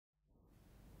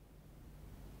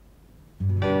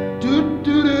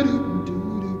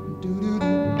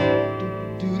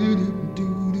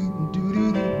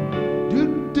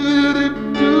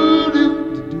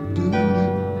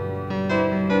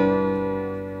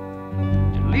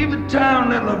Leave the town,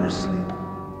 let lovers sleep.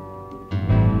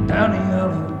 Down the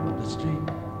alley, up the street.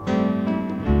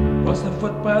 Cross the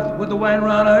footpath with the wine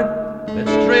run out. Let's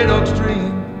trade Oak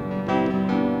Stream.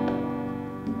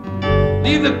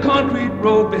 Leave the concrete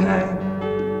road behind.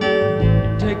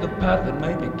 Take the path that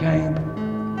might be kind.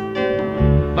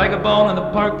 Vagabond on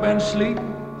the park bench sleep.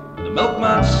 The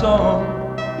milkman's song.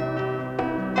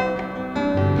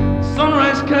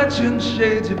 Sunrise catching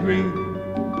shades of green.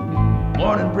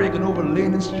 Morning breaking over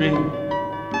lane and stream.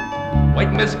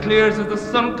 White mist clears as the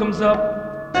sun comes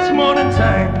up. It's morning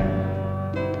time.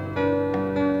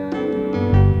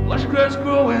 Lush grass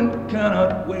growing,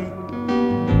 cannot wait.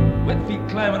 Wet feet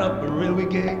climbing up a railway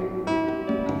gate.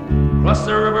 Cross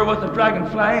the river with a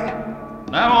dragonfly.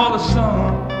 Now all the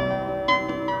sun.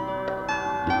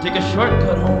 Take a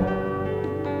shortcut home.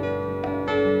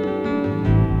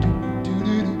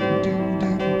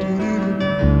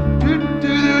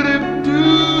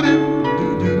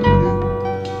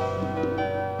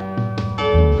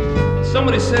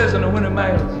 Somebody says on the winter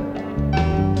miles,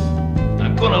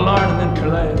 I'm gonna learn and then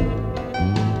Carlisle.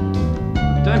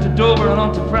 Down to Dover and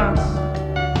on to France.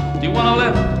 Do you wanna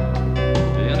live?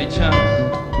 Any chance?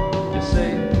 You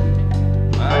say,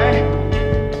 aye?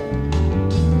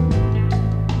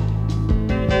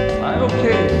 Aye,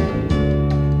 okay.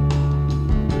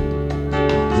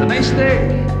 It's a nice day.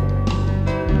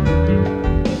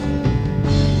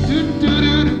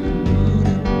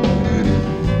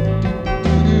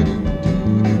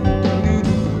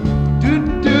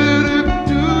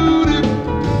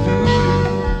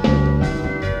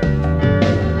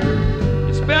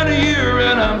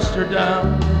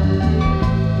 Amsterdam,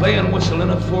 playing whistle in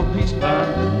a four-piece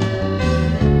band.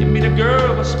 You meet a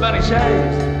girl with Spanish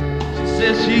eyes. She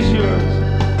says she's yours.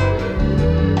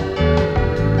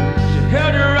 She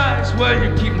held your eyes while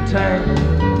you're keeping time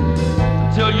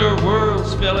until your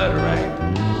worlds fell out of rank.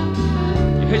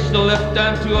 You hitched the lift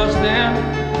down to us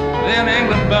then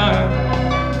England bound.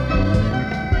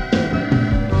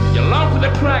 You long for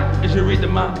the crack as you read the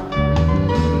map.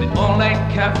 The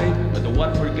all-night cafe with the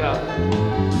one forgot.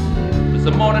 As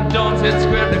the morning dawns, head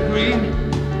square to green,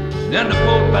 then the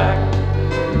boat back.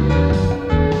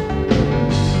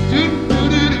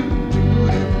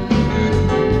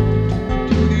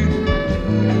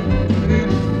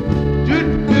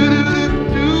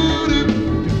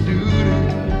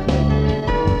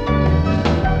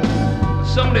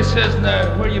 Somebody says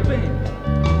now, where you been?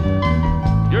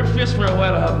 Your face for a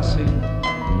while I haven't seen.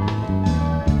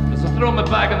 As I throw my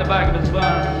bag in the back of his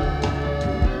van,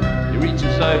 he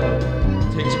reaches out,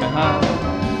 takes my hand.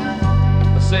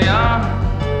 I say, I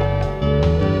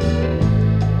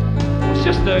was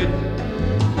just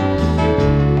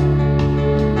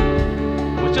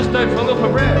out for a loaf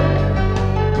of bread.